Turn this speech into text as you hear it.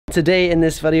Today in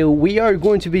this video we are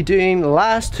going to be doing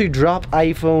last to drop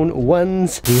iPhone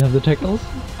ones. Do you have the tickles?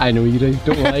 I know you do,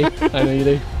 don't lie. I know you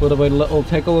do. What about a little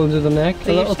tickle under the neck?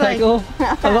 A little tickle?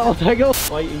 A little tickle?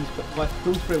 Why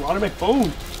don't spray water on my phone?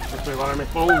 Don't spray water on my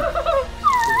phone.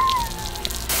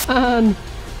 And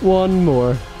one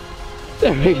more.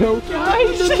 There we go,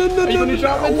 guys. Are you going to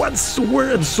drop it? Oh, it's sore.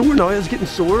 It's sore now. It's getting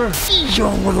sore.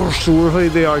 Oh, well, they're sore. How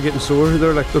they are getting sore.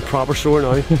 They're proper sore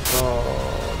now.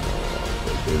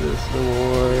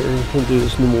 Can't do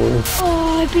this no more.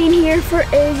 Oh, I've been here for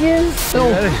ages.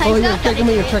 Oh, you're tricking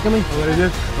me, you're tricking me. Oh, there it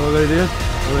is. Oh, there it is.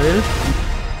 Oh, there it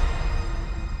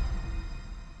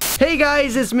is. Hey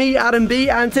guys, it's me, Adam B,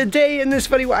 and today in this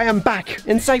video I am back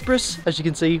in Cyprus. As you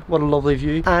can see, what a lovely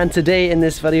view. And today in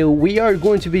this video we are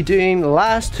going to be doing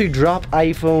last to drop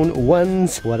iPhone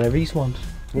ones. Whatever you want.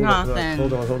 Nothing.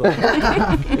 Hold on.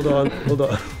 Hold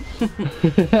on.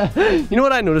 You know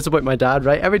what I notice about my dad,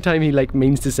 right? Every time he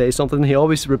means to say something, he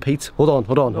always repeats, hold on.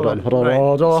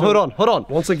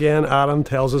 Once again, Adam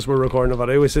tells us we're recording a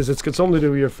video. He says it's got something to do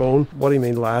with your phone. What do you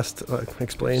mean last?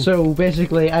 Explain. So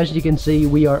basically, as you can see,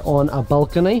 we are on a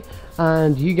balcony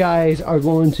and you guys are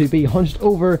going to be hunched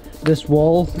over this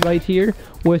wall right here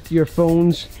with your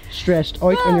phones stretched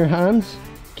out on your hands.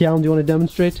 Callum, do you want to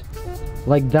demonstrate?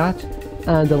 Like that.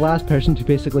 And the last person to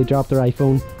basically drop their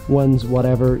iPhone wins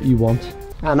whatever you want.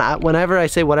 And whenever I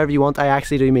say whatever you want, I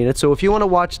actually do mean it. So if you want to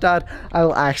watch that,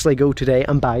 I'll actually go today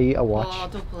and buy you a watch. Oh, I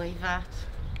don't believe that.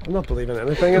 I'm not believing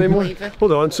anything anymore.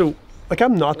 Hold on, so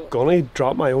I'm not gonna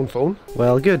drop my own phone.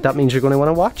 Well, good, that means you're going to want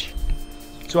to watch.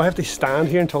 So I have to stand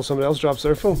here until somebody else drops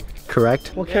their phone?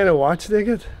 Correct. What kind of watch do they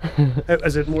get?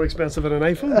 Is it more expensive than an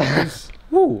iPhone?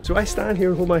 Whoa. So I stand here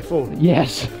and hold my phone?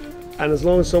 Yes. And as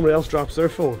long as somebody else drops their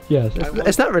phone? Yes.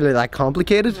 It's not really that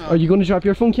complicated. No. Are you going to drop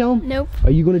your phone, Callum? Nope. Are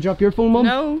you going to drop your phone, Mum?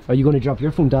 No. Are you going to drop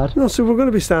your phone, Dad? No, so we're going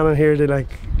to be standing here to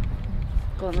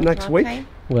next week? Time.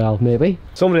 Well, maybe.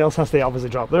 Somebody else has to obviously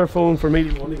drop their phone for me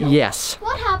to want to go. Yes.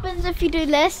 What happens if you do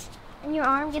this and your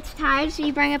arm gets tired, so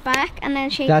you bring it back and then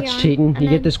shake your arm? That's cheating. You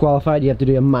get disqualified. You have to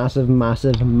do a massive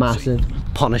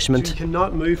punishment. So you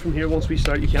cannot move from here once we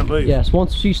start. You can't move. Yes,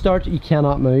 once you start, you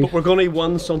cannot move. But we're going to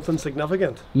win something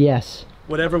significant. Yes.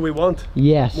 Whatever we want.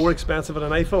 Yes. More expensive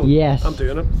than an iPhone. Yes. I'm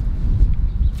doing it.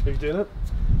 Who's doing it?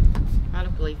 I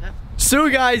don't believe it. So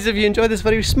guys, if you enjoyed this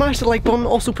video, smash the like button,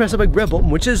 also press the big red button,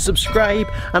 which is subscribe,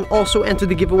 and also enter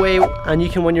the giveaway and you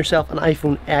can win yourself an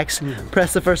iPhone X.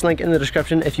 Press the first link in the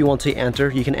description if you want to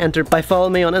enter. You can enter by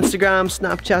following me on Instagram,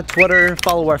 Snapchat, Twitter,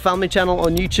 follow our family channel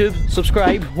on YouTube,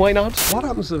 subscribe, why not? What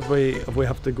happens if we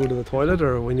have to go to the toilet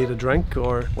or we need a drink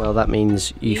or? Well, that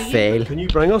means you fail. Can you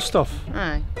bring us stuff?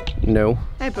 Aye. No.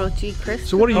 I brought you Chris.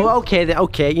 So what are you? Oh,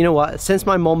 okay, you know what? Since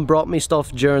my mum brought me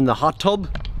stuff during the hot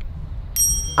tub,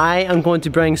 I am going to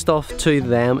bring stuff to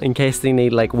them in case they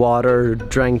need water,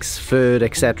 drinks, food,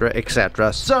 etc,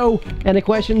 etc. So, any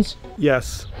questions?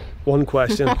 Yes. One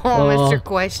question. Mr.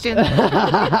 Question.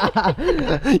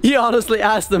 You honestly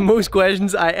ask the most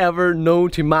questions I ever know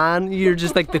to man. You're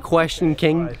just like the question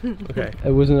king. Okay.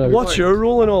 It wasn't. What's your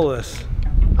role in all this?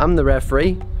 I'm the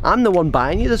referee. I'm the one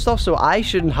buying you the stuff, so I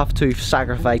shouldn't have to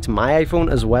sacrifice my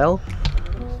iPhone as well.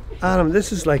 Adam,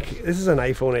 this is an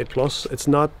iPhone 8 Plus. It's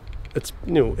not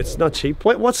cheap.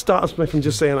 What stops me from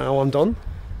just saying, oh, I'm done?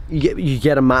 You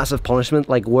get a massive punishment,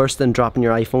 worse than dropping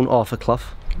your iPhone off a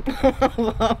cliff.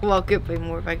 What could be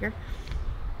more bigger?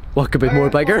 What could be more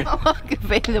bigger? What could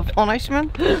be the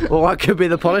punishment? Well, what could be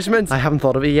the punishment? I haven't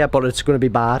thought of it yet, but it's going to be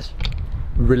bad.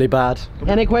 Really bad.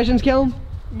 Any questions, Callum?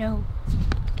 No.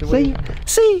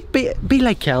 See, be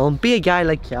like Callum. Be a guy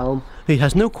like Callum who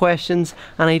has no questions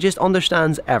and he just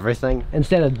understands everything.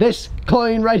 Instead of this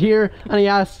clown right here and he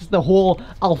asks the whole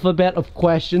alphabet of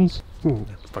questions.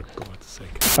 For God's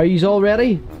sake. Are you all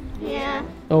ready? Yeah.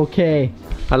 Okay.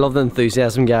 I love the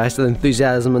enthusiasm, guys. The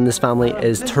enthusiasm in this family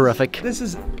is terrific. This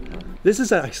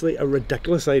is actually a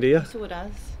ridiculous idea. So it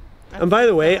is. And by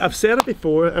the way, I've said it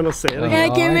before and I'll say it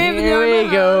again. Here we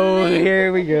go.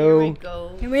 Here we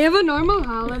go. Can we have a normal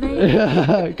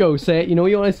holiday? Go, say it. You know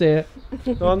you want to say it.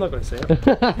 No, I'm not going to say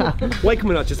it. Why can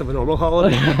we not just have a normal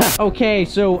holiday? Okay,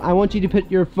 so I want you to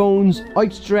put your phones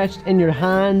outstretched in your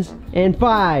hands in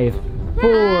 5,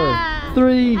 4,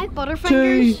 3,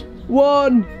 2,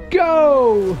 1,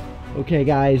 go! Okay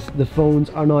guys, the phones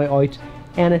are now out.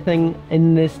 Anything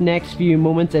in this next few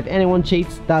moments, if anyone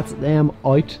cheats, that's them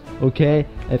out, okay?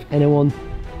 If anyone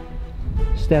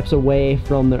steps away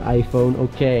from their iPhone.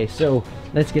 Okay, so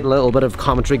let's get a little bit of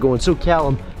commentary going. So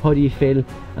Callum, how do you feel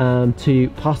to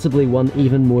possibly win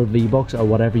even more V-Bucks or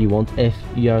whatever you want if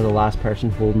you are the last person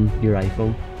holding your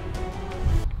iPhone?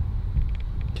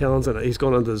 Kellen's in it. He's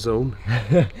gone into the zone.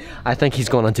 I think he's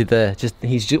gone into the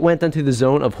he's just went into the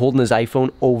zone of holding his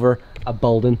iPhone over a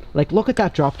building. Like, look at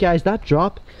that drop, guys. That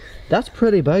drop, that's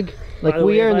pretty big. Like,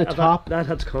 we are in the top. That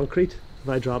hits concrete. If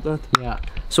I drop that. Yeah.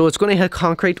 So it's going to hit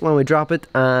concrete when we drop it,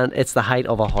 and it's the height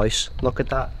of a house. Look at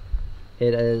that.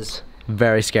 It is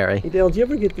very scary. Hey Dale, do you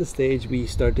ever get to the stage where you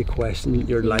start to question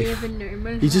your life?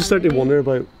 You just start to wonder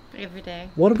about every day.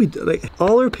 what do we do? Like,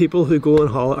 all our people who go on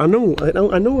holiday.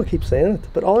 I know I keep saying it,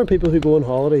 but all our people who go on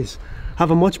holidays have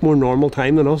a much more normal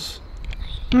time than us.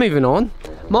 Moving on.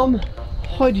 Mum,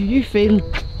 how do you feel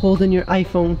holding your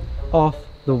iPhone off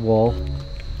the wall?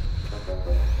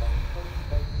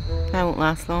 I won't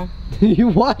last long. You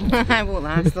what? I won't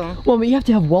last long. Well, but you have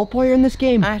to have wallpaper in this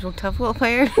game. I don't have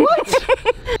willpower.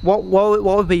 What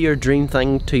would be your dream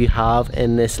thing to have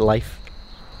in this life?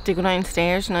 To go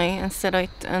downstairs now and sit out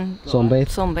and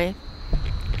Sunbathe.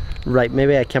 Right,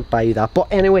 maybe I can't buy you that. But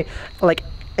anyway, like,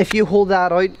 if you hold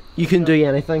that out, you can do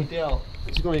anything. Dale,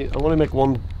 I want to make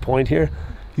one point here.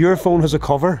 Your phone has a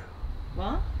cover.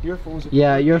 What? Your phone's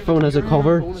Yeah, your phone has a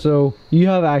cover, so you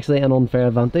have actually an unfair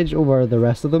advantage over the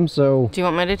rest of them. So Do you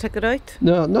want me to take it out?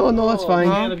 no, that's fine.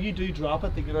 And if you do drop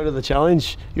it to get out of the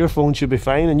challenge, your phone should be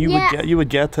fine, and you would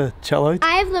get to chill out.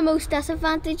 I have the most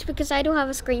disadvantage because I don't have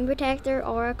a screen protector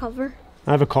or a cover.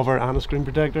 I have a cover and a screen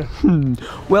protector.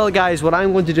 Well, guys, what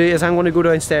I'm going to do is I'm going to go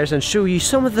downstairs and show you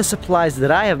some of the supplies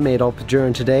that I have made up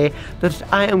during today that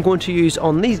I am going to use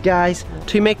on these guys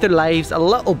to make their lives a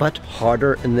little bit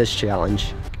harder in this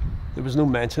challenge. There was no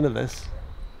mention of this.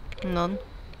 None.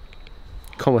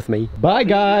 Come with me. Bye,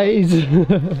 guys.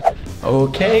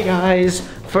 Okay, guys.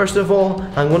 First of all,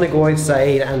 I'm going to go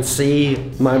outside and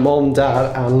see my mom,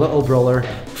 dad, and little brother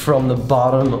from the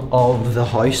bottom of the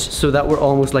house, so that we're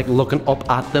almost like looking up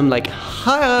at them, like,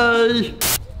 hi.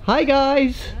 Hi,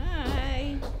 guys.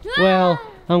 Hi. Well,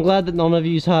 I'm glad that none of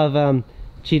you have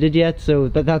cheated yet, so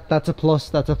that's a plus.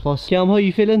 That's a plus. Kelm, how are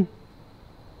you feeling?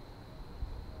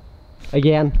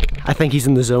 Again, I think he's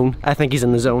in the zone.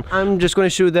 I'm just going to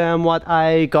show them what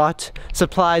I got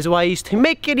supplies wise to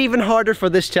make it even harder for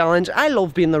this challenge. I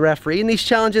love being the referee in these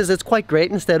challenges. It's quite great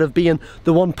instead of being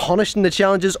the one punished in the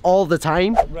challenges all the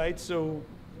time. Right, so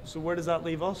where does that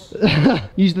leave us?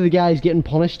 Usually the guys getting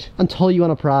punished until you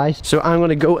win a prize. So I'm going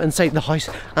to go inside the house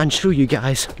and show you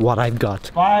guys what I've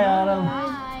got. Bye, Adam.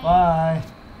 Bye.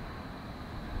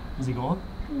 Is he going?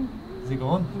 Is he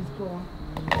going? He's going.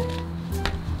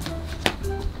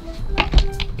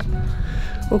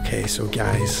 Okay, so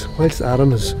guys, whilst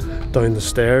Adam is down the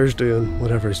stairs doing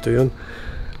whatever he's doing,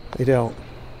 Adele,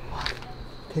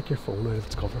 take your phone out of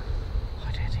its cover.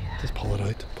 How do I do that? Just pull it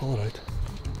out, pull it out.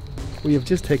 We have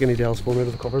just taken Adele's phone out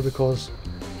of the cover because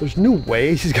there's no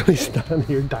way she's going to stand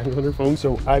here dangling her phone,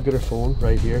 so I've got her phone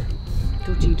right here.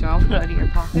 Don't you drop it out of your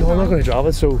pocket? No, I'm not going to drop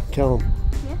it, so Callum,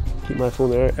 keep my phone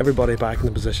there. Everybody back in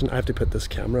the position. I have to put this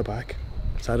camera back,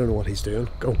 so I don't know what he's doing.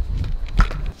 Go.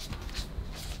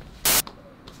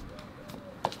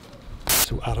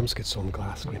 So Adam's got some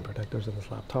glass screen protectors in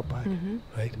his laptop bag,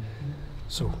 right?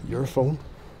 So your phone,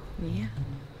 Yeah.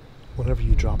 whenever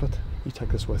you drop it, you take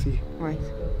this with you, Right.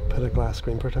 put a glass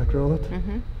screen protector on it,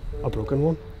 a broken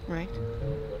one, Right.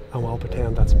 and I'll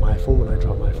pretend that's my phone when I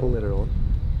drop my phone later on.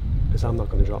 Because I'm not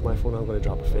going to drop my phone, I'm going to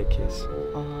drop a fake case.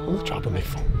 I'm not dropping my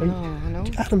phone. No, I know.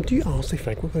 Adam, do you honestly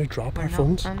think we're going to drop our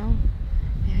phones? I know.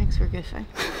 He thinks we're goofy.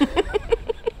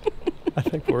 I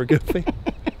think we're goofy.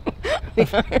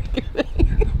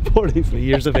 43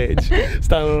 years of age,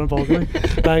 standing on a balcony,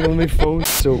 dangling my phone.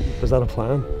 So, is that a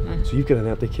plan? So you've got an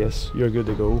empty case, you're good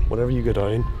to go. Whenever you go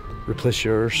down, replace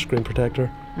your screen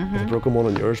protector with a broken one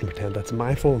on yours and pretend that's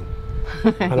my phone.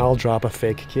 And I'll drop a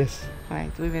fake case. Right,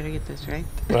 we better get this right.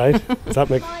 Right? Does that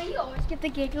make... Why you always get the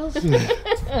giggles?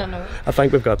 I know. I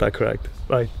think we've got that correct.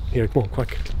 Right, here, come on,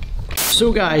 quick.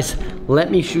 So guys,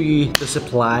 let me show you the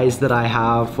supplies that I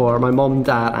have for my mum,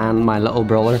 dad, and my little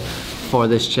brother for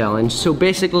this challenge. So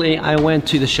basically, I went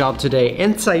to the shop today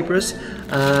in Cyprus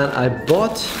and I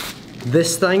bought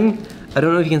this thing. I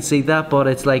don't know if you can see that, but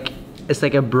it's like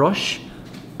a brush,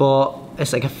 but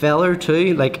it's like a feather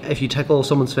too. Like if you tickle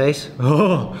someone's face,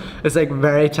 oh, it's like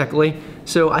very tickly.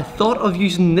 So I thought of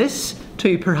using this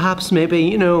to perhaps maybe,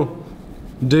 you know,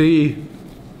 do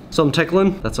some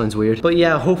tickling. That sounds weird. But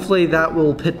yeah, hopefully that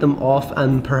will pit them off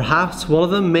and perhaps one of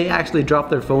them may actually drop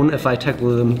their phone if I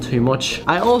tickle them too much.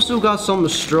 I also got some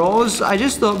straws. I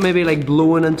just thought maybe like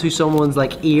blowing into someone's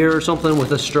like ear or something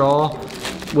with a straw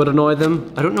would annoy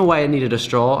them. I don't know why I needed a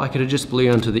straw. I could have just blew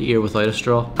onto the ear without a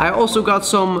straw. I also got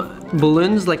some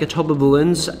balloons, like a tub of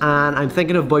balloons, and I'm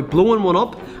thinking about blowing one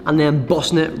up and then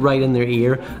busting it right in their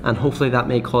ear, and hopefully that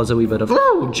may cause a wee bit of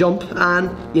jump,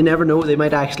 and you never know, they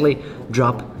might actually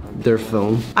drop their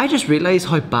phone. I just realized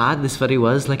how bad this video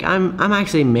was. Like I'm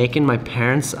actually making my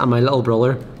parents and my little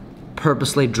brother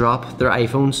purposely drop their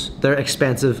iPhones, their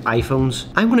expensive iPhones.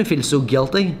 I'm gonna feel so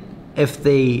guilty if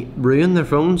they ruin their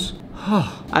phones.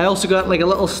 I also got like a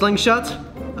little slingshot.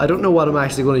 I don't know what I'm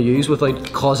actually going to use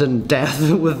without causing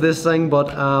death with this thing, but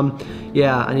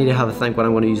yeah, I need to have a think what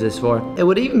I'm going to use this for. It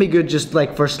would even be good just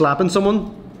like for slapping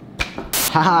someone.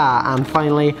 Haha, and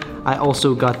finally, I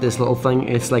also got this little thing.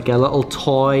 It's like a little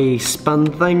toy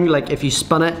spin thing. Like if you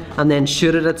spin it and then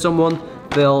shoot it at someone,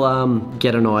 they'll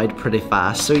get annoyed pretty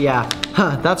fast. So yeah,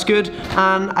 that's good.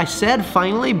 And I said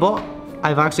finally, but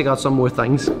I've actually got some more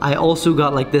things. I also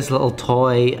got like this little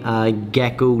toy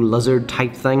gecko lizard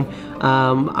type thing.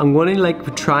 I'm going to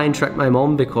like try and trick my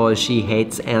mom because she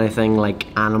hates anything like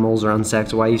animals or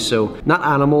insects wise. So not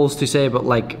animals to say, but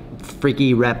like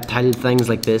freaky reptile things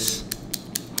like this.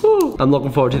 I'm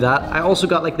looking forward to that. I also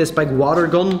got like this big water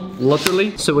gun,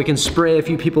 literally, so we can spray a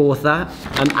few people with that.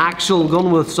 An actual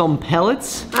gun with some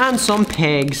pellets and some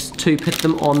pegs to put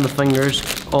them on the fingers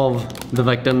of the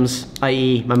victims,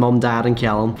 i.e. my mum, dad and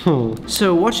Callum.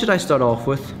 So what should I start off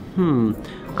with?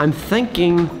 I'm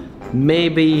thinking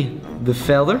maybe the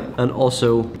feather and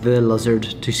also the lizard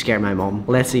to scare my mum.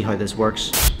 Let's see how this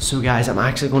works. So guys, I'm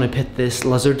actually going to put this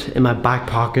lizard in my back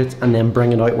pocket and then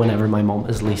bring it out whenever my mum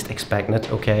is least expecting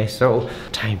it. Okay, so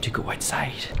time to go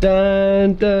outside.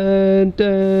 Dun dun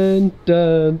dun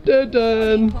dun dun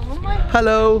dun.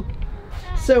 Hello.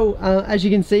 So as you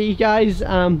can see guys,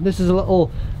 this is a little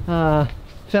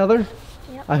feather.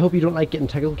 Yep. I hope you don't like getting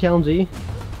tickled, Callum, do you?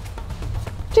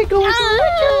 Tickle,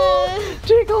 wickle,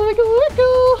 tickle, wickle,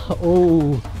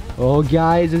 wickle. Oh,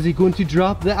 guys, is he going to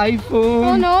drop the iPhone?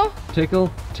 Oh no!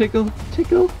 Tickle, tickle,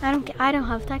 tickle. I don't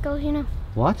have tickles, you know.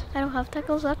 What? I don't have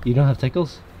tickles. Look. You don't have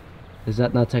tickles? Is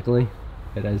that not tickly?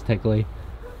 It is tickly.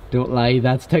 Don't lie,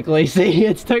 that's tickly. See,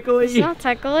 it's tickly. It's not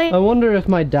tickly. I wonder if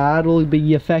my dad will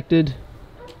be affected.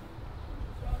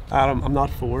 Adam, I'm not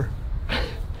 4.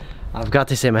 I've got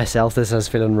to say myself, this is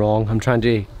feeling wrong. I'm trying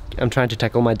to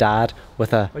tickle my dad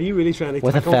with a. Are you really trying to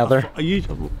with a feather? Are you?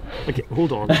 Okay,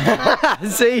 hold on.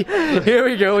 See, here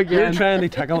we go again. You're trying to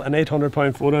tickle an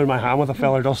 800-pound phone out of my hand with a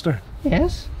feather duster.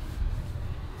 Yes.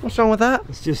 What's wrong with that?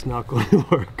 It's just not going to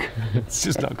work. It's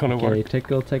just not going to work.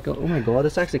 Tickle, tickle. Oh my god,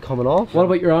 it's actually coming off. What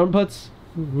about your armpits?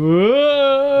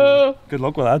 Whoa. Good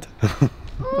luck with that.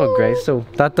 Oh great, so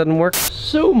that didn't work.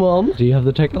 So mum, do you have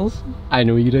the tickles? I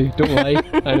know you do, don't lie.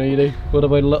 I know you do. What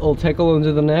about a little tickle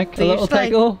under the neck? A little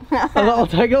tickle? A little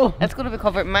tickle? It's going to be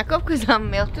covered in makeup because I'm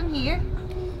melting here.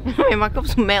 My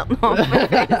makeup's melting off my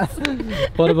face.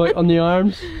 What about on the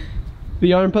arms?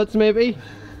 The armpits maybe?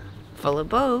 Full of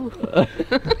bow.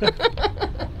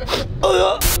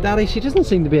 Daddy, she doesn't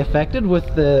seem to be affected with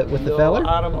the feather.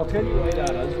 Adam, I'll tell you why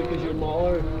that is, because your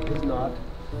mother is not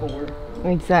 4.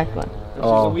 Exactly. If she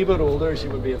was a wee bit older, she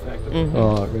would be affected.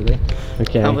 Oh, really?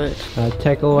 Okay.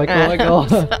 Tickle, wickle, wickle.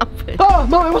 Stop it. Oh,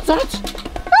 Mommy, what's that?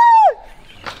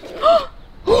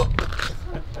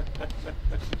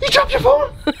 You dropped your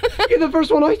phone! You're the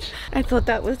first one out. I thought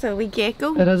that was a wee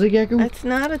gecko. It is a gecko? It's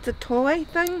not, it's a toy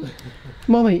thing.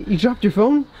 Mommy, you dropped your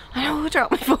phone? I know, I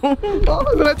dropped my phone. Oh,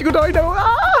 I'm gonna have to go down now.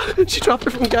 Ah! She dropped her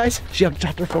phone, guys. She had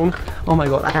dropped her phone. Oh my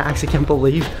god, I actually can't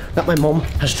believe that my mum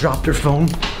has dropped her phone.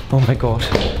 Oh my god,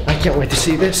 I can't wait to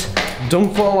see this.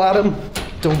 Don't fall, Adam.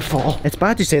 Don't fall. It's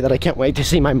bad to say that I can't wait to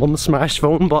see my mum's smashed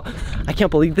phone, but I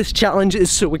can't believe this challenge is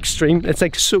so extreme. It's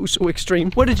like so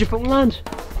extreme. Where did your phone land?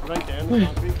 Right there in the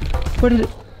concrete. Where did it?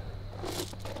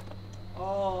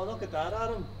 Oh, look at that,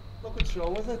 Adam. Look what's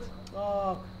wrong with it.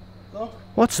 Oh, look.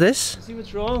 What's this? See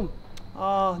what's wrong?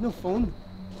 Ah, no phone.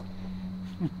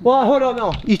 Well, hold on,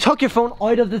 no. You took your phone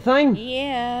out of the thing?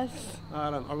 Yes.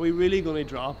 Adam, are we really going to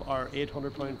drop our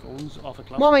 800-pound phones off a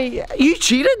cliff? Mommy, you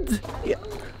cheated?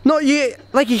 No, you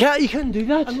couldn't do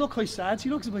that. And look how sad she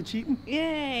looks about cheating.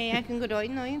 Yay, I can go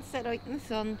down now and sit out in the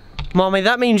sun. Mommy,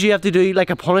 that means you have to do like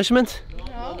a punishment?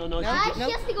 No. She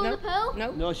has to go in the pool.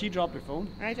 No. No, she dropped her phone.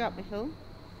 I dropped my phone.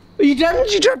 You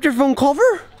didn't? You dropped your phone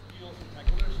cover?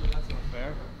 That's not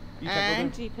fair. You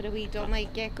And you put a wee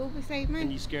donut gecko beside and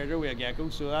me. you scared her with a gecko,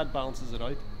 so that balances it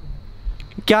out.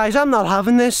 Guys, I'm not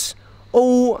having this.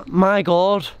 Oh my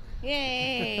god.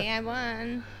 Yay, I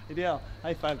won. Yeah,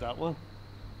 high five that one.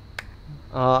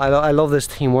 I love this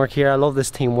teamwork here. I love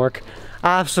this teamwork.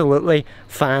 Absolutely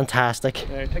fantastic.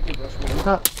 Take the brush.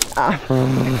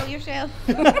 Tickle yourself.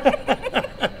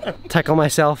 tickle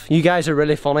myself. You guys are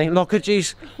really funny. Look at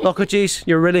yous. Look at yous.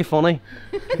 You're really funny.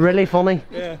 Really funny.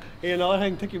 Yeah. Hey, another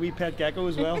thing, take your wee pet gecko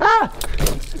as well.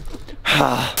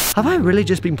 Have I really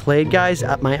just been played, guys,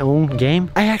 at my own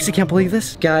game? I actually can't believe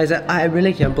this. Guys, I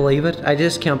really can't believe it. I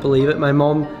just can't believe it. My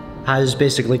mom has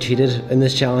basically cheated in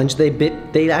this challenge.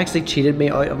 They actually cheated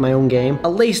me out of my own game.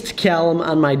 At least Callum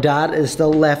and my dad is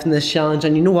still left in this challenge,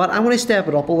 and you know what? I'm going to step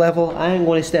it up a level. I am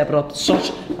going to step it up to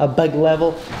such a big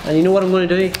level, and you know what I'm going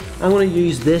to do? I'm going to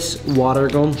use this water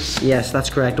gun. Yes,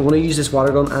 that's correct. I'm going to use this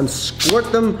water gun and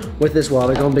squirt them with this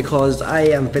water gun because I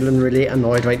am feeling really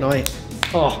annoyed right now.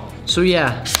 Oh, so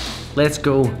yeah, let's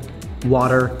go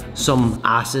water some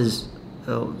asses.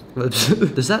 Oh,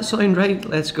 does that sound right?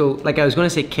 Let's go. Like I was gonna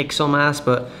say kick some ass,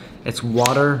 but it's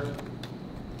water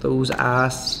those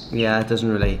ass. Yeah, it doesn't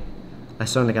really. I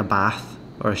sound like a bath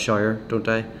or a shower, don't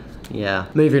I? Yeah.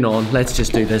 Moving on, let's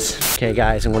just do this. Okay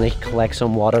guys, I'm gonna collect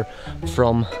some water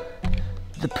from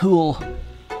the pool.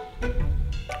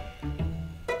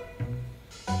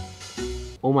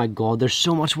 Oh my god, there's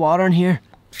so much water in here.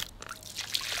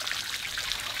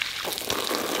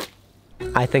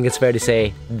 I think it's fair to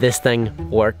say this thing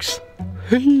works.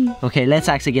 Okay, let's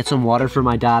actually get some water for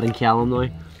my dad and Callum now.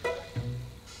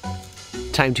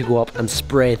 Time to go up and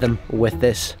spray them with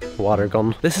this water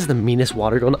gun. This is the meanest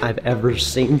water gun I've ever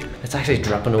seen. It's actually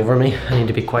dripping over me. I need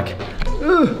to be quick.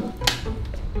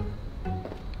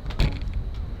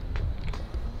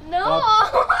 No!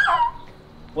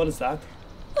 What is that?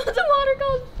 It's a water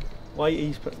gun.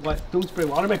 Why? Don't spray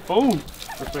water on my phone.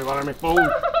 Don't spray water on my phone.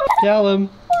 Callum.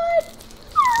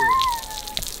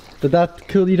 Did that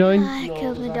cool you down? It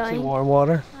killed me Actually down. warm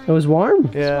water. It was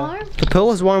warm. Yeah. Warm? The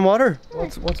pool is warm water.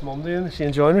 What's mum doing? Is she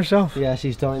enjoying herself? Yeah,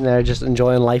 she's down there just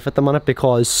enjoying life at the minute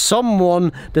because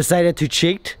someone decided to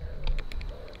cheat.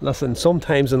 Listen,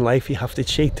 sometimes in life you have to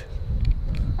cheat.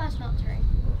 That's not true.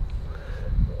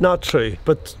 Not true,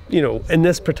 but you know, in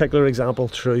this particular example,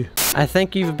 true. I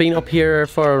think you've been up here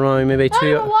for around maybe 2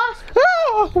 Oh, wasp.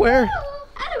 Oh, where?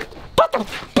 Adam.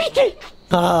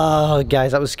 Oh,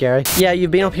 guys, that was scary. Yeah,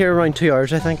 you've been up here around 2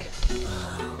 hours, I think.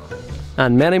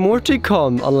 And many more to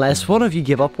come, unless one of you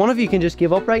give up. One of you can just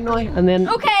give up right now, and then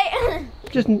Okay.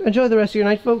 just enjoy the rest of your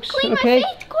night, folks. Clean Okay? my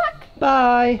feet, quick.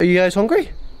 Bye. Are you guys hungry?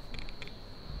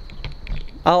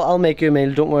 I'll make you a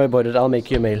meal. Don't worry about it. I'll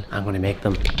make you a meal. I'm gonna make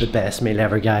them the best meal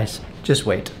ever, guys. Just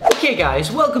wait. Okay,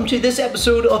 guys, welcome to this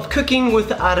episode of Cooking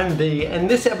with Adam B. In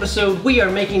this episode, we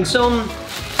are making some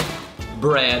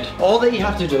bread. All that you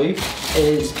have to do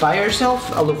is buy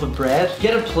yourself a loaf of bread,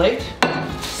 get a plate,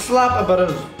 slap a bit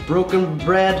of broken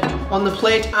bread on the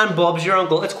plate, and Bob's your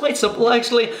uncle. It's quite simple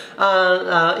actually,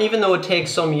 and even though it takes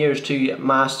some years to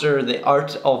master the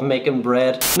art of making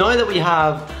bread, now that we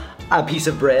have a piece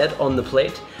of bread on the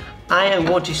plate, I am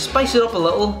going to spice it up a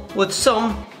little with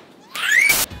some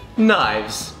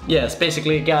knives. Yes,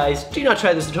 basically guys, do not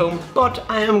try this at home, but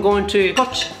I am going to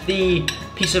cut the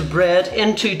piece of bread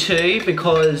into two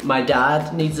because my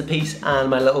dad needs a piece and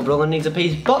my little brother needs a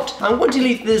piece, but I'm going to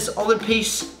leave this other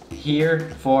piece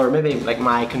here for maybe like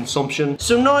my consumption.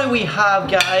 So now we have,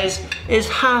 guys, is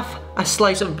half a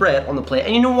slice of bread on the plate,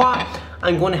 and you know what?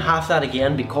 I'm going to half that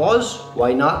again because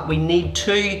why not? We need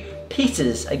 2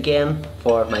 pieces again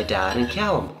for my dad and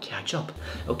Callum. Catch up.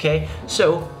 Okay,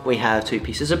 so we have 2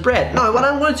 pieces of bread. Now what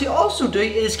I'm going to also do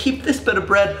is keep this bit of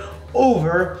bread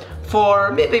over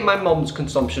for maybe my mum's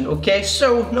consumption. Okay,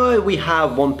 so now we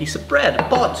have 1 piece of bread,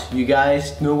 but you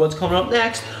guys know what's coming up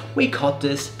next. We cut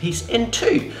this piece in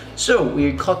 2. So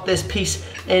we cut this piece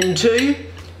in 2,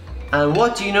 and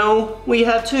what do you know? We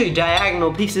have 2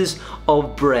 diagonal pieces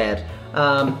of bread.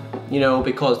 You know,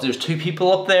 because there's 2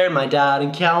 people up there, my dad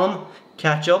and Callum.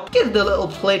 Catch up, give the little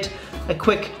plate a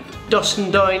quick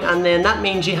dusting down, and then that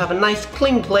means you have a nice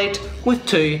clean plate with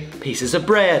 2 pieces of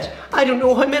bread. I don't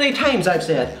know how many times I've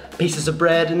said pieces of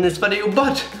bread in this video,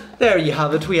 but there you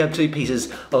have it, we have 2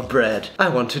 pieces of bread. I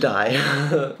want to die.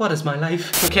 What is my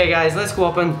life? Okay guys, let's go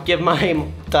up and give my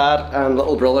dad and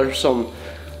little brother some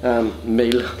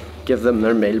meal. Give them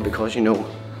their meal because you know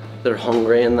they're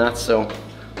hungry and that, so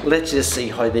let's just see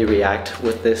how they react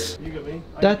with this. You got me.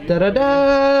 Da da da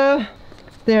da!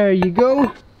 There you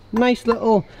go. Nice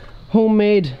little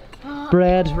homemade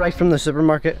bread right from the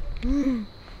supermarket.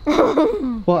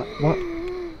 What?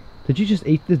 Did you just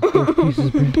eat those pieces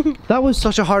of bread? That was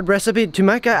such a hard recipe to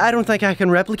make. I don't think I can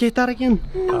replicate that again.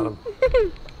 Adam,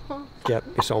 get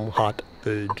me some hot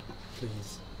food,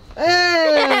 please.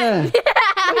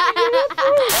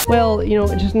 Well, you know,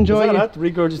 just enjoy Is that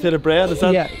regurgitated bread? Is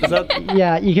that? Yeah. Is that?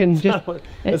 Yeah, you can just.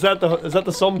 Is that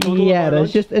the sum total? Yeah, of it our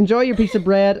is. Just enjoy your piece of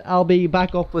bread. I'll be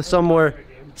back up with some more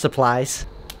supplies.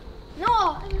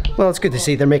 No. Well, it's good to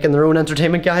see they're making their own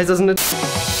entertainment, guys, isn't it?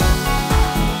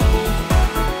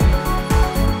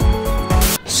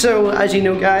 So, as you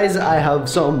know, guys, I have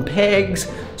some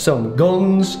pegs, some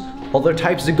guns, other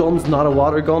types of guns, not a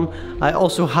water gun. I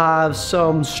also have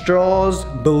some straws,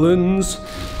 balloons,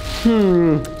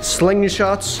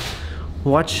 slingshots.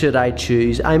 What should I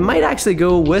choose? I might actually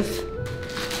go with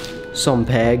some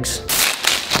pegs.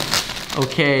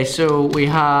 Okay, so we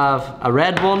have a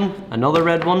red one, another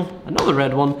red one, another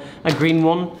red one, a green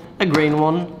one, a green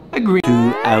one, a green. 2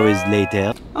 hours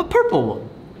later. A purple one.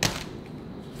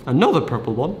 Another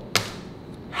purple one.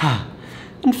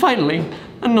 And finally,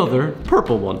 another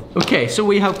purple one. Okay, so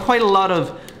we have quite a lot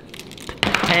of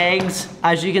pegs,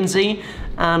 as you can see,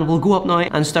 and we'll go up now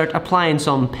and start applying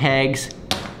some pegs,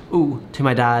 to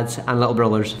my dad's and little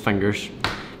brother's fingers.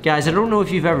 Guys, I don't know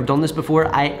if you've ever done this before.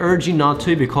 I urge you not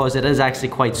to, because it is actually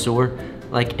quite sore.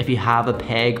 Like if you have a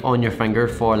peg on your finger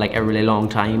for like a really long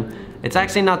time. It's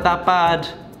actually not that bad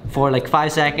for like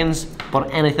 5 seconds, but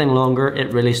anything longer,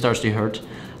 it really starts to hurt.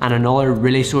 And another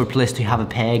really sore place to have a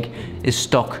peg is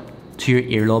stuck to your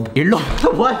earlobe.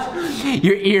 Earlobe? What?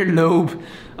 Your earlobe.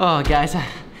 Oh, guys,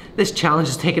 this challenge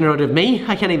is taking it out of me.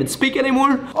 I can't even speak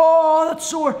anymore. Oh, that's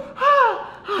sore.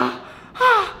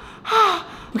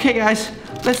 Okay, guys,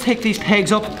 let's take these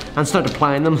pegs up and start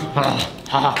applying them.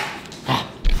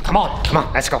 Come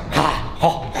on, let's go.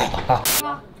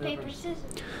 Rock, paper, scissors.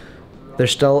 They're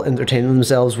still entertaining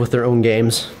themselves with their own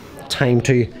games. Time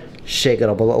to shake it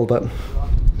up a little bit.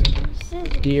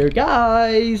 Dear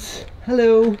guys,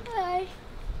 hello. Hi.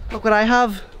 Look what I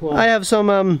have. What? I have some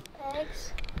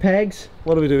Eggs. pegs.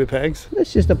 What do we do with pegs?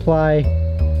 Let's just apply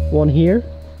one here.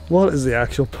 What is the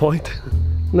actual point?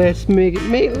 Let's make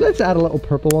it. Let's add a little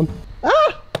purple one.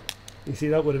 Ah! You see,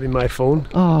 that would have been my phone.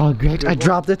 Oh, great! I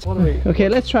dropped it. What do we- Okay,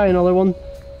 let's try another one.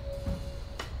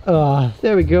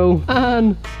 There we go.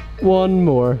 And one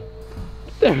more.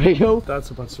 There we go. That's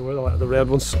a bit sore. The red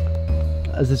one's.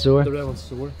 Is it sore? The red one's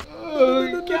sore.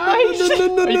 Guys!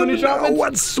 Are you gonna drop it? Oh,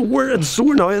 it's sore. It's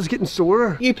sore now. It's getting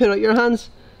sore. You put out your hands,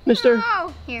 mister.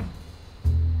 Oh, here.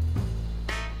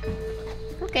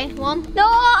 Okay, one. No!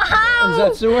 Is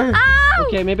that sore? Ow!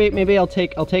 Okay, maybe I'll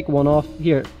take one off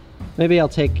here. Maybe I'll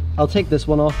take this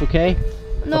one off, okay?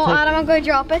 No, Adam, I'm going to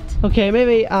drop it. Okay,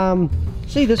 maybe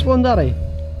see this one, Daddy.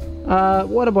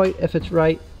 What about if it's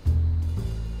right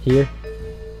here?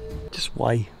 Just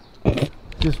why?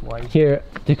 Just why? Here,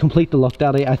 to complete the look,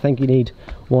 Daddy, I think you need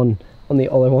one on the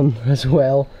other one as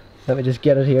well. Let me just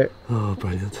get it here. Oh,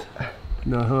 brilliant.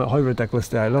 No, how ridiculous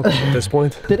do I look at this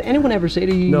point? Did anyone ever say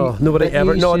to you? No, nobody that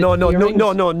ever. you No, should no, no, no, earrings?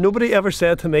 no, no. Nobody ever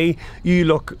said to me, "You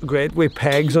look great with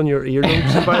pegs on your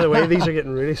earlobes." And by the way, these are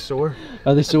getting really sore.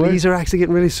 Are they sore? These are actually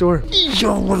getting really sore.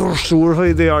 Oh, they're sore.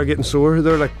 How they are getting sore?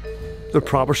 They're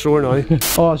proper sore now.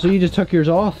 Oh, so you just took yours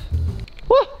off?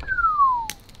 What?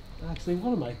 Actually,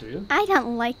 what am I doing? I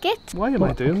don't like it. Why am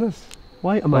I doing this?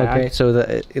 Why am I? Okay, so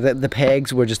the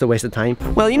pegs were just a waste of time.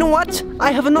 Well, you know what?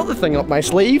 I have another thing up my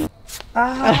sleeve.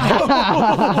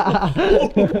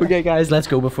 Okay, guys, let's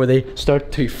go before they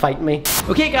start to fight me.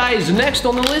 Okay, guys, next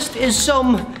on the list is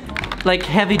some like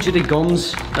heavy-duty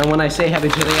guns, and when I say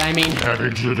heavy-duty, I mean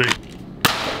heavy-duty.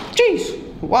 Jeez!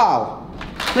 Wow.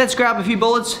 Let's grab a few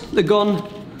bullets, the gun,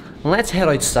 and let's head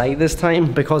outside this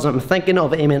time because I'm thinking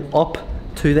of aiming up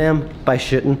to them by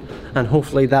shooting, and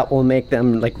hopefully that will make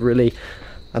them like really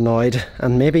annoyed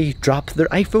and maybe drop their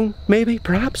iPhone, maybe,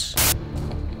 perhaps.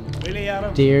 Really,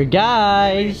 Adam? Dear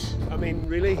guys. I mean,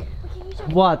 really?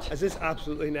 What? Is this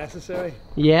absolutely necessary?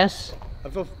 Yes. I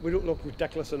thought we don't look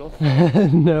ridiculous enough.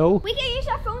 No. We can use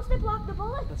our phones to block the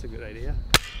bullet. That's a good idea.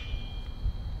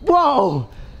 Whoa!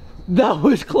 That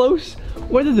was close.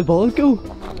 Where did the bullet go?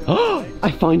 Oh,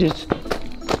 I found it.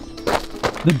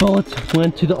 The bullet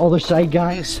went to the other side,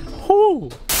 guys. Oh!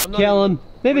 Callum,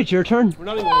 maybe it's your turn. We're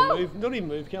not even gonna move. Don't even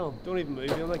move, Callum. Don't even move.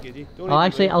 You'll not get you. Don't Oh, even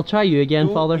actually, move. I'll try you again,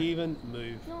 Don't Father. even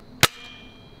move.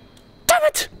 Damn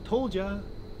it! Told ya.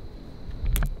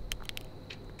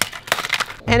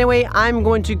 Anyway, I'm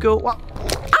going to go.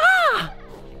 Ah!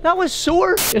 That was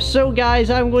sore. So, guys,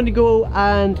 I'm going to go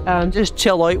and just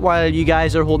chill out while you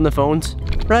guys are holding the phones.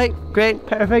 Right? Great.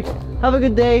 Perfect. Have a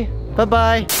good day.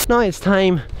 Bye-bye. Now it's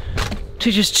time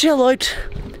to just chill out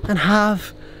and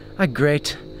have a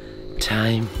great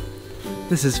time.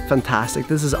 This is fantastic.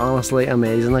 This is honestly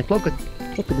amazing. Like, look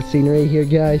at the scenery here,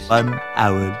 guys. 1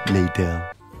 hour later.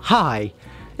 Hi,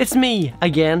 it's me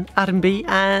again, adamb,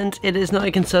 and it is now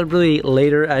considerably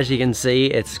later. As you can see,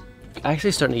 it's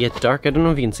actually starting to get dark. I don't know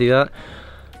if you can see that,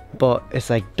 but it's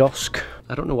like dusk.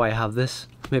 I don't know why I have this.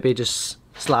 Maybe just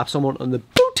slap someone on the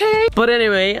boot floating. But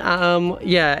anyway,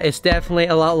 yeah, it's definitely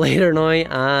a lot later now,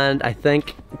 and I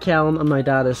think Callum and my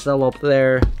dad is still up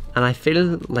there. And I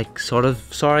feel like sort of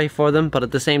sorry for them, but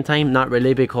at the same time, not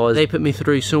really, because they put me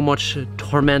through so much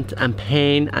torment and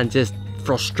pain and just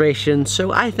frustration.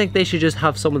 So I think they should just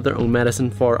have some of their own medicine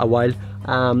for a while.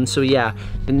 So yeah,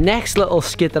 the next little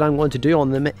skit that I'm going to do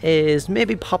on them is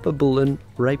maybe pop a balloon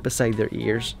right beside their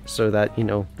ears, so that, you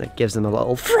know, that gives them a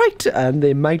little fright and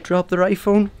they might drop their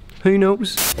iPhone. Who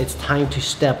knows? It's time to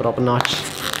step it up a notch.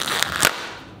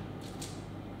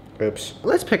 Oops.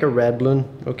 Let's pick a red balloon,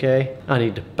 okay? I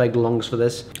need big lungs for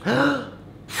this.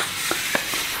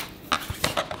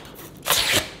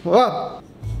 Whoa!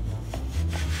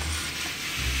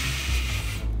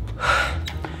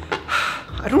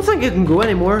 I don't think it can go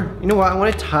anymore. You know what? I'm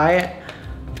gonna tie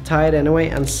it anyway,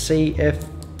 and see if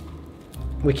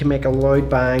we can make a loud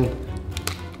bang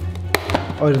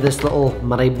out of this little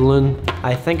muddy balloon.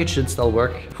 I think it should still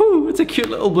work. Whew, it's a cute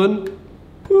little balloon.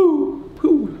 Whew.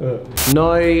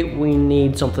 Now we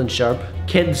need something sharp.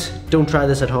 Kids, don't try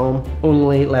this at home.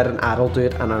 Only let an adult do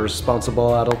it, and a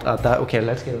responsible adult at that. Okay,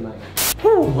 let's get a knife.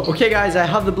 Whew. Okay guys, I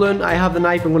have the balloon, I have the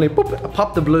knife. I'm gonna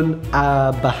pop the balloon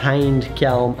behind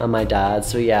Callum and my dad.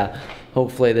 So yeah,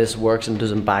 hopefully this works and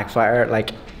doesn't backfire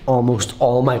like almost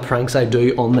all my pranks I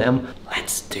do on them.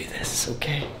 Let's do this,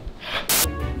 okay?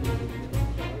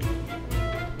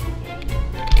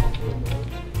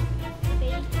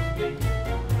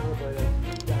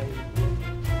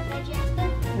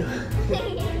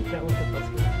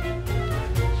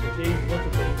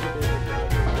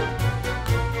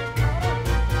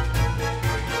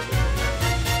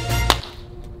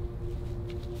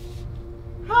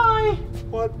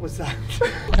 What was that?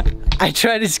 I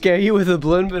tried to scare you with a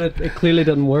balloon, but it clearly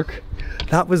didn't work.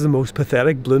 That was the most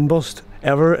pathetic balloon bust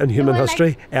ever in human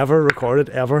history, ever recorded,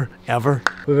 ever.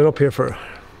 We've been up here for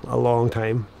a long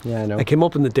time. Yeah, I know. I came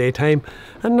up in the daytime,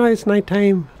 and now it's night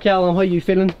time. Callum, how you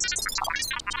feeling?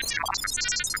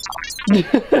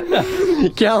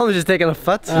 Callum's just taking a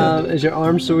fit. Is your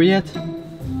arm sore yet?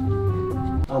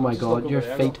 Oh my god, your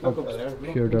feet are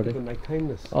pure dirty.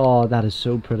 Oh, that is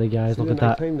so pretty, guys. Look at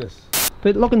that.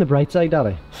 But look on the bright side,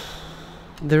 Daddy.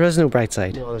 There is no bright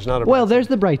side. No, there's not a bright Well, there's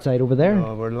the bright side over there.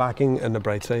 No, we're lacking in the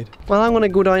bright side. Well, I'm gonna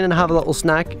go down and have a little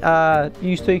snack.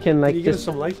 You two can like Can you give us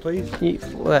some light, please? do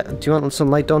you want some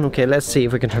light on? Okay, let's see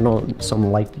if we can turn on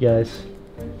some light, guys.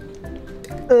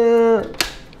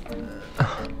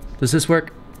 Does this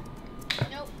work?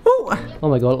 Nope. Oh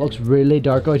my god, it looks really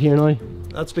dark out here now.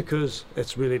 That's because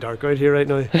it's really dark out here right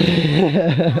now.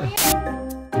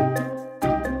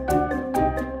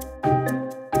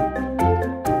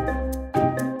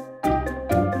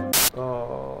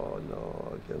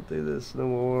 No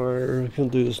more. I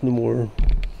can't do this no more.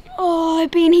 Oh,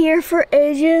 I've been here for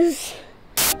ages.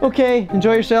 Okay,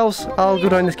 enjoy yourselves. I'll go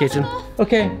down this kitchen.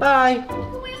 Okay, bye.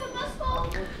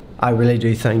 I really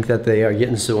do think that they are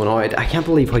getting so annoyed. I can't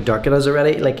believe how dark it is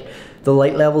already. Like, the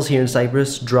light levels here in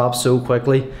Cyprus drop so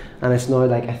quickly, and it's now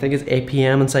like, I think it's 8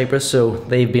 PM in Cyprus, so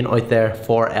they've been out there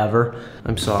forever.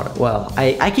 I'm sorry. Well,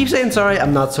 I keep saying sorry.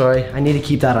 I'm not sorry. I need to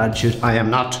keep that attitude. I am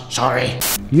not sorry.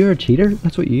 You're a cheater.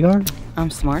 That's what you are. I'm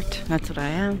smart. That's what I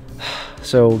am.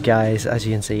 So guys, as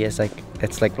you can see, it's like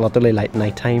literally like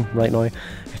nighttime right now.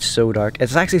 It's so dark.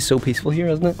 It's actually so peaceful here,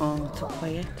 isn't it? Oh, it's so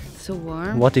quiet. It's so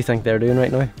warm. What do you think they're doing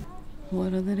right now?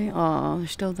 What are they doing? Oh, they're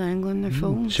still dangling their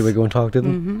phones. Should we go and talk to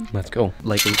them? Let's go.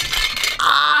 Like,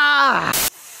 ah!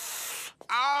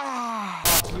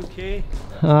 You okay?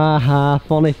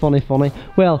 Funny.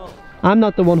 Well, I'm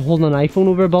not the one holding an iPhone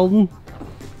over a building.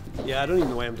 Yeah, I don't even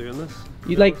know why I'm doing this.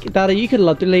 You like, Daddy, you could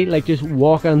literally like just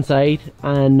walk inside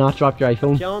and not drop your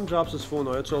iPhone. Callum drops his phone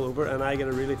out, it's all over, and I get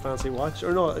a really fancy watch.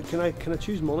 Or no, can I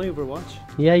choose money over watch?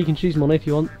 Yeah, you can choose money if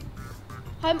you want.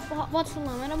 What's the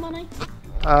limit of money?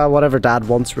 Whatever Dad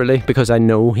wants, really, because I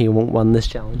know he won't win this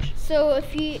challenge. So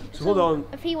if he hold on.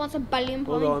 If he wants £1 billion.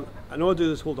 Hold on. I know I do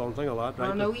this hold on thing a lot,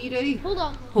 right? I know you do. Hold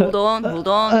on. Hold on.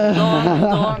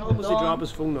 Obviously drop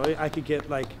his phone now, I could get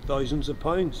like thousands of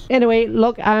pounds. Anyway,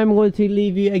 look, I'm going to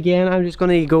leave you again. I'm just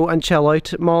going to go and chill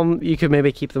out. Mom, you could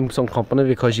maybe keep them some company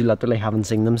because you literally haven't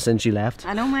seen them since you left.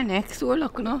 I know my next door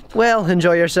looking up. Well,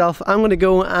 enjoy yourself. I'm going to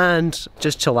go and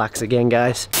just chillax again,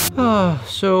 guys.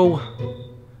 So,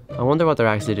 I wonder what they're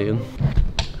actually doing.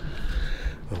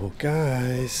 Oh,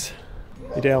 guys.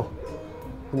 Hey, Dale,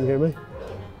 can you hear me?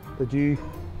 Did you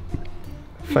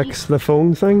fix the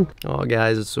phone thing? Oh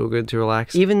guys, it's so good to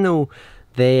relax. Even though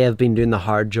they have been doing the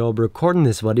hard job, recording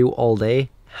this video all day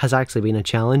has actually been a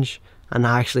challenge, and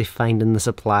actually finding the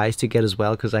supplies to get as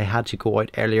well, because I had to go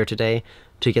out earlier today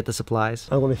to get the supplies.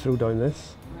 I'm going to throw down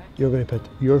this. you're going to put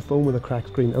your phone with a cracked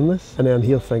screen in this, and then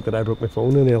he'll think that I broke my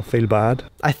phone and he'll feel bad.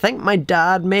 I think my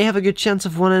dad may have a good chance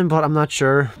of winning, but I'm not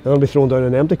sure. Then I'll be throwing down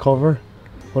an empty cover.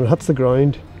 When it hits the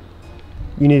ground,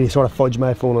 you need to sort of fudge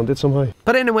my phone onto it somehow.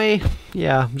 But anyway,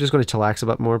 yeah, I'm just going to chillax a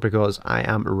bit more because I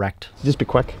am wrecked. Just be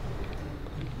quick.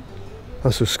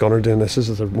 I'm so scunnered doing this. This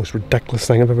is the most ridiculous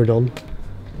thing I've ever done.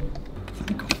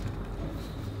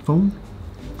 Phone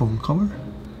cover,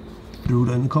 throw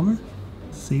down the cover,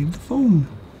 save the phone.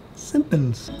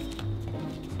 Simples.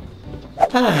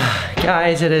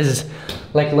 Guys, it is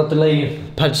like literally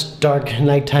pitch dark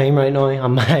night time right now,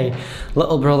 and my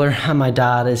little brother and my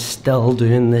dad is still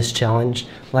doing this challenge.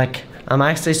 Like, I'm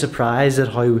actually surprised at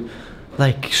how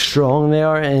like strong they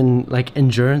are in like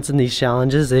endurance in these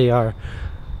challenges. They are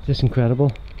just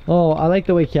incredible. Oh, I like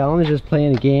the way Callum is just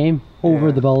playing a game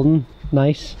over the building.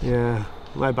 Nice. Yeah,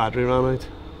 my battery ran out.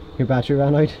 Your battery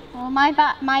ran out? Well, my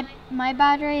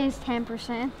battery is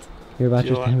 10%. Your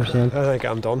battery's 10%. I think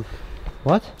I'm done.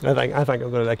 What? I think I'm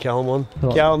going to let Callum win.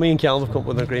 Oh. Me and Callum have come up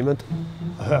with an agreement.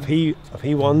 If he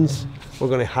wins, we're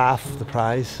going to half the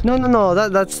prize. No,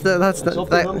 that's It's up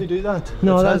to him to do that.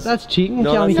 No, that's cheating.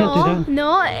 No, Callum, you can't do that.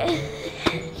 No.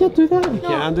 You can't do that. You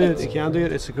can't do it. You can't do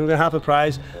it. It's going to half the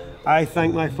prize. I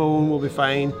think my phone will be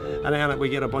fine, and then we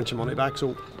get a bunch of money back.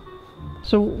 So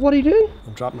what are you doing?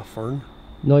 I'm dropping a fern.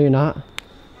 No, you're not.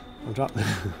 I'm dropping.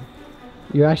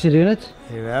 You're actually doing it?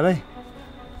 Are you ready?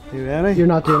 Are you ready? You're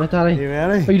not doing it, Daddy. Are you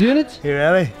ready? Are you doing it? Are you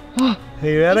ready? Are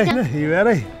you ready? Are you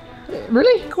ready?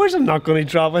 Really? Of course I'm not going to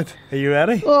drop it. Are you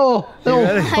ready? Oh, no. You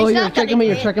ready? Oh, you're tricking me,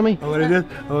 you're tricking me. I'm going to do it.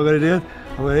 I'm going to do it.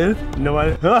 I'm going to do it. No,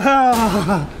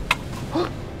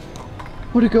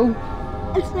 Where'd it go?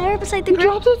 It's there beside the You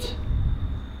ground. dropped it?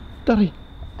 Daddy,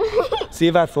 See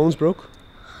if that phone's broke.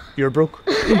 You're broke.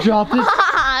 you dropped it.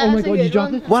 Oh my god, you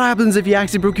dropped it. What happens if you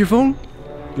actually broke your phone?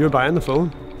 You're buying the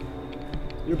phone.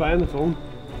 You're buying the phone.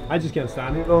 I just can't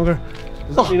stand here longer.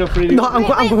 Does that mean I'm free to No, I'm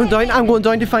going down. I'm going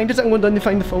down to find it. I'm going down to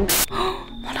find the phone.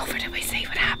 Run over to me, see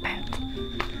what happened.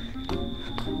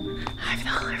 I have the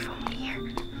other phone here.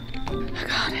 I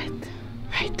got it.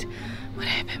 Right. What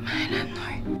happened mine on now?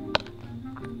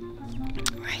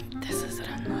 Right, this is it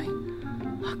on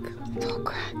now. Look, it's all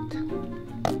cracked.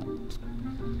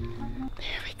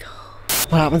 There we go.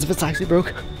 What happens if it's actually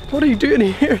broke? What are you doing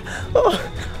here? Oh,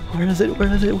 where is it?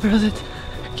 Where is it? Where is it?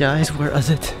 Guys, where is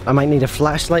it? I might need a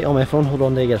flashlight on my phone. Hold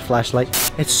on, to get a flashlight.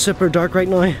 It's super dark right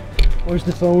now. Where's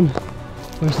the phone?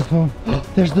 Where's the phone?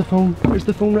 There's the phone. There's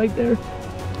the phone right there.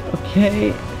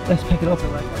 Okay, let's pick it up.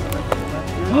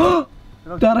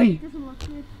 Daddy!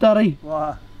 Daddy!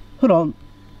 What? Hold on.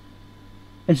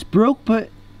 It's broke, but...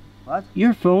 What?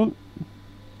 Your phone...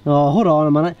 Oh, hold on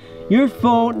a minute. Your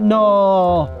phone...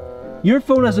 No! Your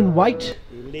phone isn't white.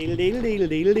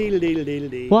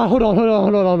 What? Hold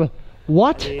on.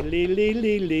 What? Is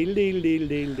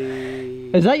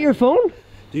that your phone?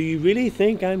 Do you really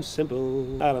think I'm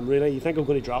simple? Adam, really? You think I'm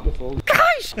going to drop my phone?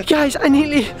 Guys,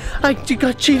 I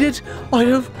got cheated out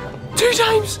of 2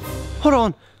 times. Hold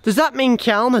on. Does that mean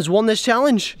Callum has won this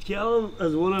challenge? Callum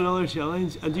has won another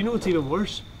challenge, and do you know what's even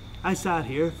worse? I sat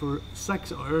here for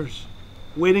 6 hours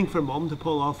waiting for Mum to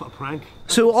pull off a prank.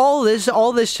 So all this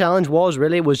challenge was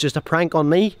just a prank on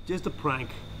me? Just a prank.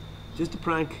 Just a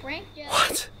prank.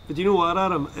 What? But you know what,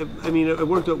 Adam? I mean, it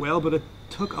worked out well, but it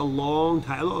took a long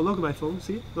time. Look at my phone,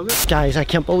 see it? Look at it. Guys, I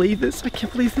can't believe this. I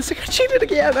can't believe this. I got cheated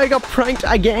again. I got pranked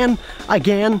again.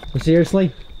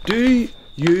 Seriously? Do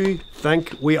you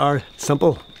think we are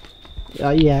simple?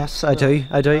 Yes, I do.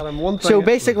 Adam, one thing So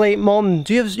basically, Mum,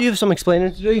 you have some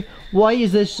explaining to do. Why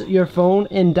is this your phone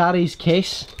in Daddy's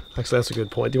case? Actually, that's a good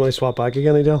point. Do you want to swap back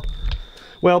again, Adele?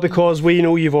 Well, because we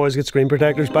know you've always got screen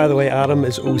protectors. By the way, Adam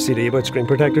is OCD about screen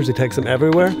protectors. He takes them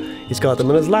everywhere. He's got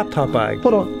them in his laptop bag.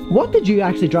 Hold on. What did you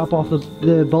actually drop off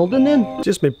the building then?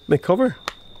 Just my cover.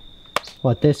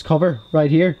 What, this cover right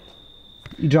here?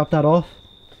 You dropped that off?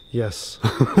 Yes.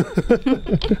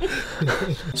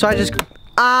 So I just...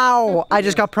 Ow! I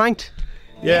just got pranked.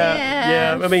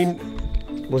 Yeah. I mean,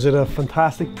 was it a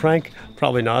fantastic prank?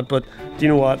 Probably not, but do you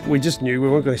know what? We just knew we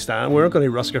weren't going to stand. We weren't going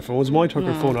to risk our phones. Molly took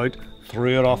her phone out,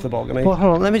 threw it off the balcony. Well,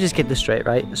 hold on, let me just get this straight,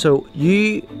 right? So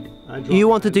you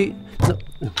wanted to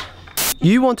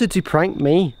prank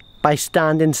me by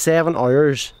standing 7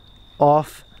 hours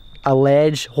off a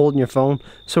ledge holding your phone.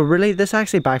 So really, this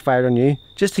actually backfired on you.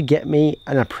 Just to get me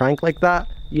in a prank like that,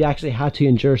 you actually had to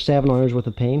endure 7 hours worth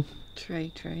of pain.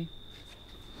 True.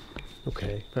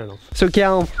 Okay, fair enough. So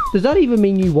Callum, does that even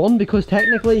mean you won? Because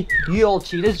technically, you all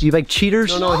cheated. You big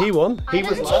cheaters. No, he won. He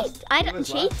was last. cheat. I didn't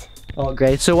cheat. Oh,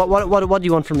 great. So what do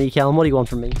you want from me, Callum? What do you want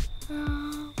from me?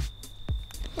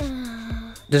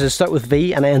 Does it start with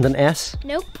V and end in S?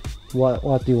 Nope.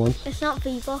 What do you want? It's not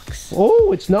V-Box.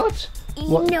 Oh, it's not?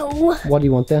 What? No. What do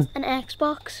you want then? An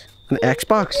Xbox. An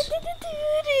Xbox?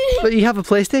 But you have a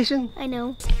PlayStation? I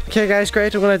know. Okay guys,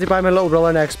 great. I'm gonna have to buy my little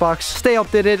brother an Xbox. Stay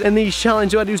updated in these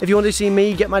challenge videos. If you want to see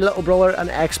me get my little brother an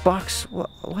Xbox.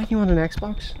 Why do you want an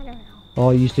Xbox? I don't know. Oh,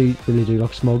 you really do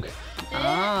look smug.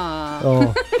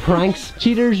 Oh, pranks.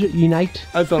 Cheaters unite.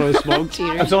 I thought I was smug.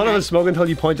 I thought I was smug until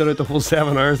you pointed out the whole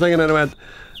 7-hour thing, and then I went,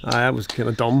 that was kind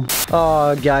of dumb.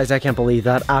 Oh, guys, I can't believe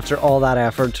that. After all that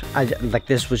effort,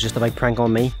 this was just a big prank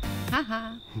on me.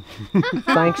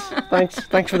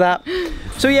 Thanks for that.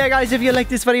 So yeah, guys, if you like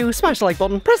this video, smash the like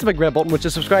button, press the big red button which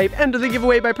is subscribe, enter the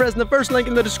giveaway by pressing the first link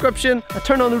in the description, and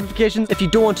turn on notifications if you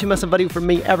don't want to miss a video from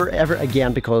me ever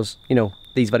again, because you know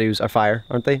these videos are fire,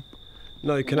 aren't they?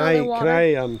 No, can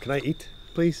I eat,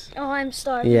 please? Oh, I'm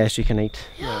starving. Yes, you can eat.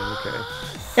 No, okay.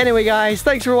 Anyway, guys,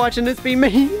 thanks for watching. It's been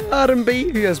me, Adam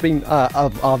B, who has been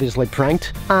obviously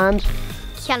pranked, and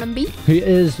Callum B. who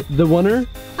is the winner,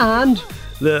 and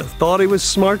the thought he was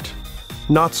smart,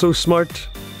 not so smart,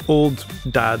 old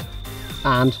dad.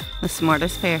 And the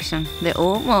smartest person, the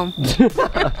old one.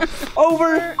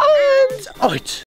 over and out.